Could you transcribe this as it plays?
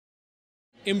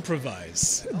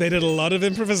Improvise. They did a lot of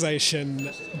improvisation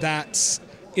that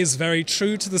is very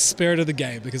true to the spirit of the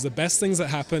game, because the best things that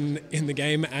happen in the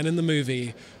game and in the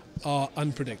movie are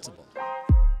unpredictable.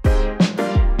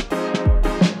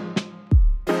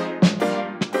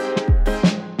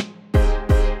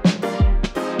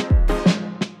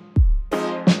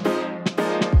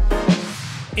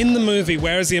 In the movie,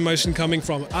 where is the emotion coming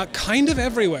from? Kind of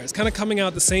everywhere. It's kind of coming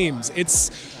out the seams. It's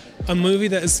a movie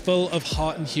that is full of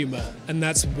heart and humor, and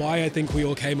that's why I think we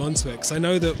all came onto it. Because I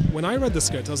know that when I read the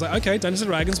script, I was like, okay, Dungeons &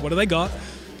 Dragons, what do they got?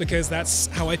 Because that's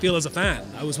how I feel as a fan.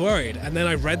 I was worried. And then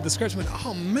I read the script and went,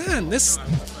 oh man, this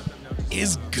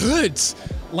is good.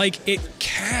 Like, it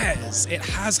cares. It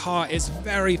has heart. It's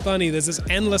very funny. There's this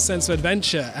endless sense of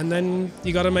adventure. And then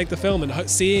you got to make the film, and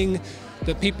seeing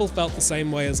that people felt the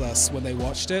same way as us when they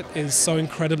watched it is so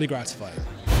incredibly gratifying.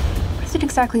 What is it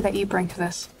exactly that you bring to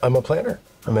this? I'm a planner.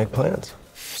 I make plans.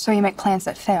 So you make plans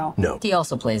that fail? No. He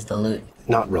also plays the lute.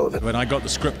 Not relevant. When I got the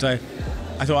script, I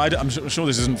thought, I'm sure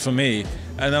this isn't for me.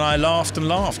 And then I laughed and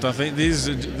laughed. I think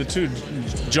the two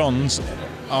Johns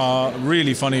are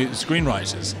really funny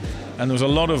screenwriters. And there was a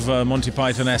lot of Monty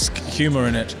Python-esque humor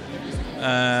in it.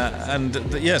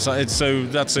 Yes, so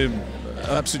that's an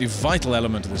absolutely vital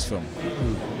element of this film.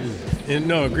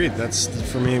 No, agreed. That's,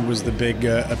 for me, was the big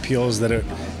appeal, is that it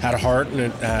had heart and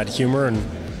it had humor, and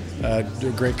a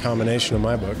great combination in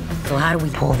my book. So how do we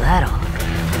pull that off?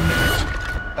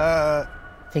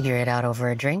 Figure it out over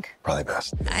a drink? Probably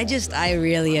best. I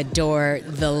really adore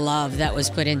the love that was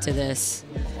put into this.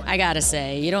 I gotta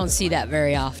say, you don't see that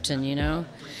very often, you know?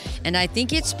 And I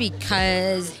think it's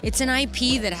because it's an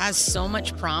IP that has so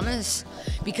much promise,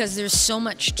 because there's so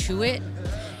much to it.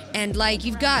 And like,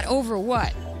 you've got over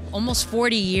what? Almost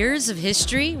 40 years of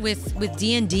history with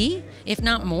D&D, if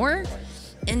not more.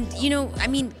 And, you know, I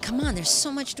mean, come on, there's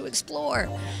so much to explore.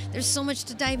 There's so much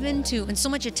to dive into, and so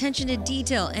much attention to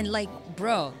detail. And like,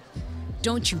 bro,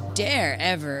 don't you dare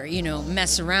ever, you know,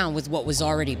 mess around with what was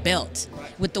already built,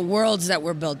 with the worlds that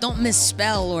were built. Don't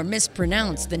misspell or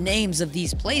mispronounce the names of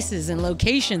these places and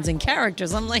locations and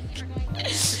characters. I'm like,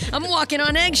 I'm walking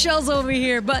on eggshells over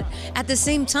here. But at the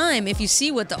same time, if you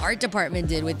see what the art department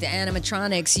did with the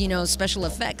animatronics, you know, special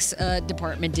effects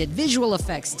department did, visual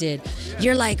effects did,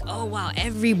 you're like, oh wow,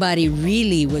 everybody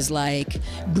really was like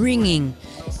bringing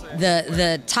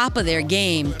the top of their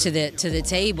game to the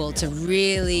table to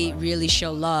really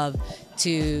show love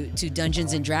to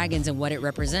Dungeons and Dragons and what it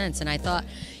represents. And I thought,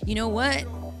 you know what?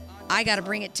 I gotta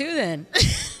bring it too then.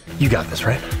 You got this,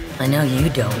 right? I know you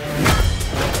don't.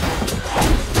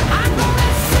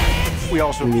 We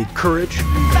also need courage,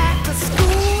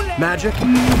 magic,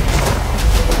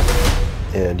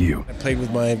 and you. I played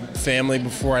with my family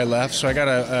before I left, so I got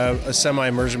a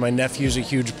semi-immersion. My nephew's a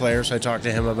huge player, so I talked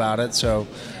to him about it. So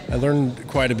I learned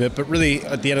quite a bit, but really,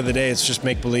 at the end of the day, it's just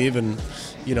make-believe, and,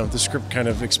 you know, the script kind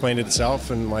of explained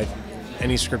itself, and like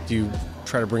any script you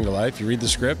try to bring to life, you read the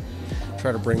script,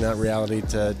 try to bring that reality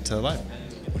to life.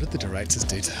 What did the directors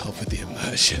do to help with the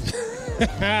immersion?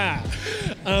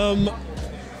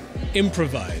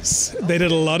 Improvise. They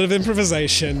did a lot of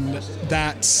improvisation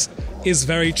that is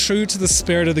very true to the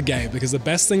spirit of the game, because the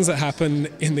best things that happen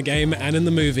in the game and in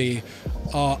the movie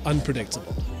are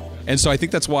unpredictable. And so I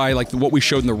think that's why, like, what we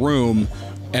showed in the room,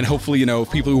 and hopefully, you know,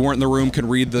 people who weren't in the room can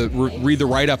read the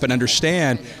write-up and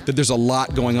understand that there's a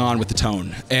lot going on with the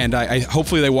tone. And I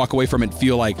hopefully they walk away from it and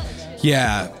feel like,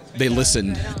 yeah, they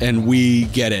listened and we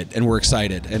get it and we're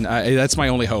excited. And that's my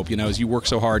only hope, you know, is you work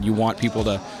so hard, you want people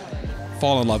to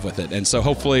fall in love with it. And so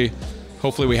hopefully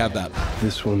we have that.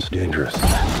 This one's dangerous.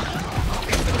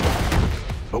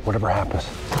 But whatever happens,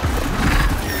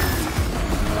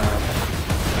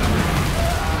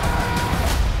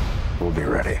 we'll be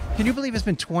ready. Can you believe it's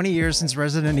been 20 years since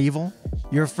Resident Evil?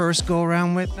 Your first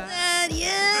go-around with that?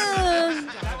 Yeah.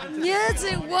 Yes,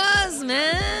 it was,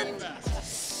 man.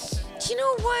 You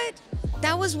know what?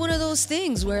 That was one of those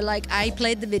things where, like, I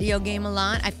played the video game a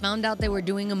lot. I found out they were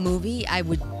doing a movie. I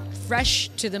would fresh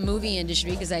to the movie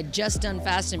industry because I'd just done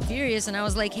Fast and Furious, and I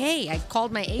was like, hey, I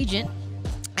called my agent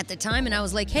at the time, and I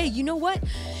was like, hey, you know what?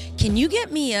 Can you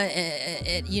get me a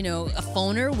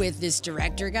phoner with this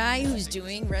director guy who's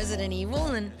doing Resident Evil?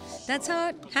 And that's how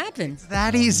it happened. It's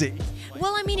that easy.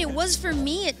 Well, I mean, it was for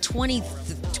me at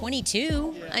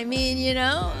 22. I mean, you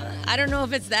know, I don't know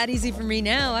if it's that easy for me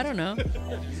now. I don't know.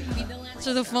 Maybe they'll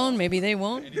answer the phone. Maybe they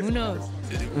won't. Who knows?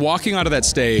 Walking onto that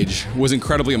stage was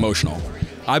incredibly emotional.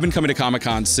 I've been coming to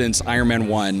Comic-Con since Iron Man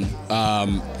 1,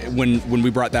 when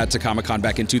we brought that to Comic-Con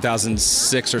back in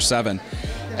 2006 or 7.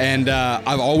 And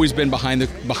I've always been behind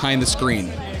the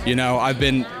screen. You know, I've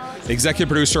been executive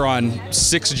producer on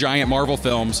 6 giant Marvel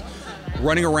films,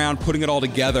 running around, putting it all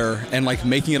together and like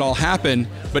making it all happen,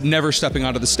 but never stepping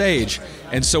onto the stage.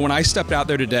 And so when I stepped out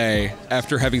there today,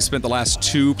 after having spent the last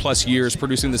 2+ years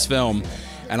producing this film,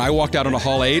 and I walked out onto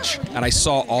Hall H and I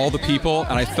saw all the people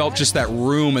and I felt just that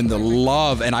room and the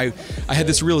love, and I had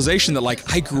this realization that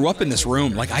like I grew up in this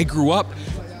room. Like I grew up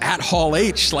at Hall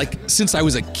H like since I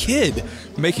was a kid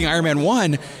making Iron Man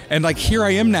 1, and like here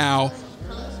I am now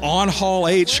on Hall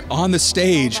H on the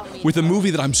stage with a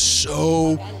movie that I'm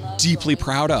so deeply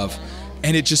proud of,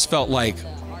 and it just felt like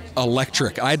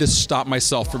electric. I had to stop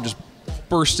myself from just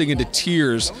bursting into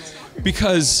tears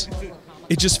because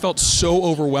it just felt so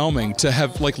overwhelming to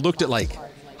have like looked at like,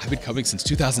 I've been coming since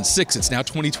 2006, it's now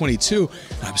 2022,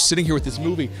 and I'm sitting here with this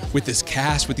movie, with this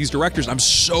cast, with these directors, and I'm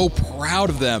so proud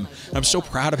of them. I'm so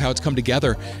proud of how it's come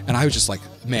together, and I was just like,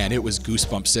 man, it was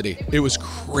Goosebump City. It was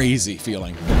crazy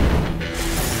feeling.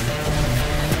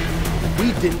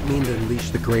 We didn't mean to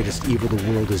unleash the greatest evil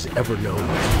the world has ever known,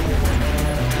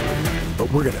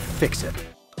 but we're gonna fix it.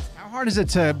 How hard is it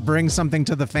to bring something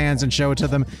to the fans and show it to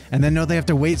them and then know they have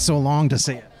to wait so long to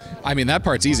see it? I mean, that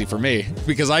part's easy for me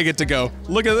because I get to go,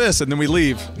 look at this, and then we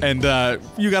leave. And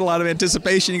you got a lot of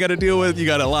anticipation you got to deal with. You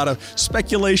got a lot of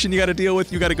speculation you got to deal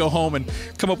with. You got to go home and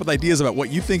come up with ideas about what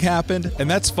you think happened. And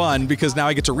that's fun because now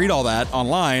I get to read all that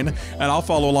online, and I'll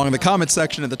follow along in the comments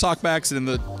section and the talkbacks and in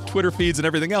the Twitter feeds and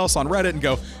everything else on Reddit and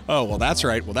go, oh, well, that's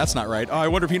right. Well, that's not right. Oh, I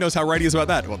wonder if he knows how right he is about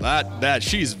that. Well, that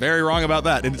she's very wrong about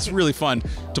that. And it's really fun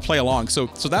to play along. So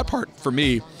that part for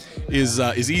me is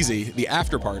easy. The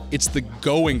after part, it's the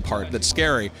going part that's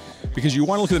scary because you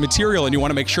want to look at the material and you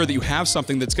want to make sure that you have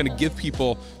something that's going to give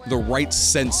people the right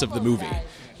sense of the movie.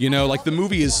 You know, like the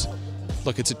movie is,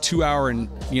 look, it's a 2-hour and,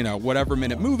 you know, whatever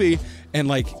minute movie, and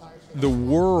like the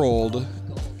world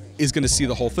is going to see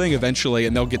the whole thing eventually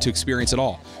and they'll get to experience it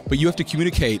all. But you have to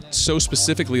communicate so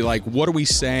specifically, like, what are we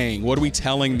saying? What are we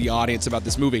telling the audience about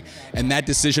this movie? And that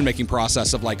decision-making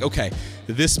process of like, okay,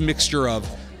 this mixture of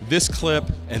this clip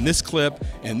and this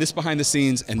behind the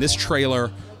scenes and this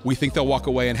trailer, we think they'll walk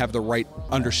away and have the right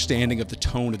understanding of the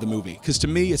tone of the movie. Because to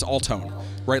me, it's all tone,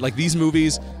 right? Like these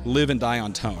movies live and die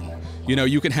on tone. You know,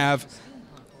 you can have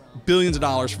billions of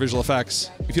dollars for visual effects.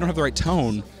 If you don't have the right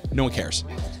tone, no one cares.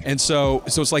 And so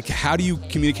it's like, how do you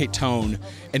communicate tone?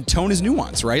 And tone is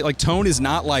nuance, right? Like tone is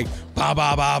not like ba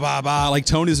ba ba ba ba. Like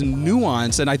tone is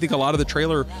nuance, and I think a lot of the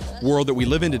trailer world that we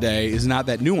live in today is not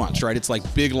that nuanced, right? It's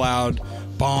like big, loud,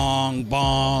 bong,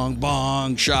 bong,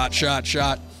 bong, shot, shot,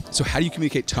 shot. So how do you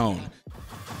communicate tone?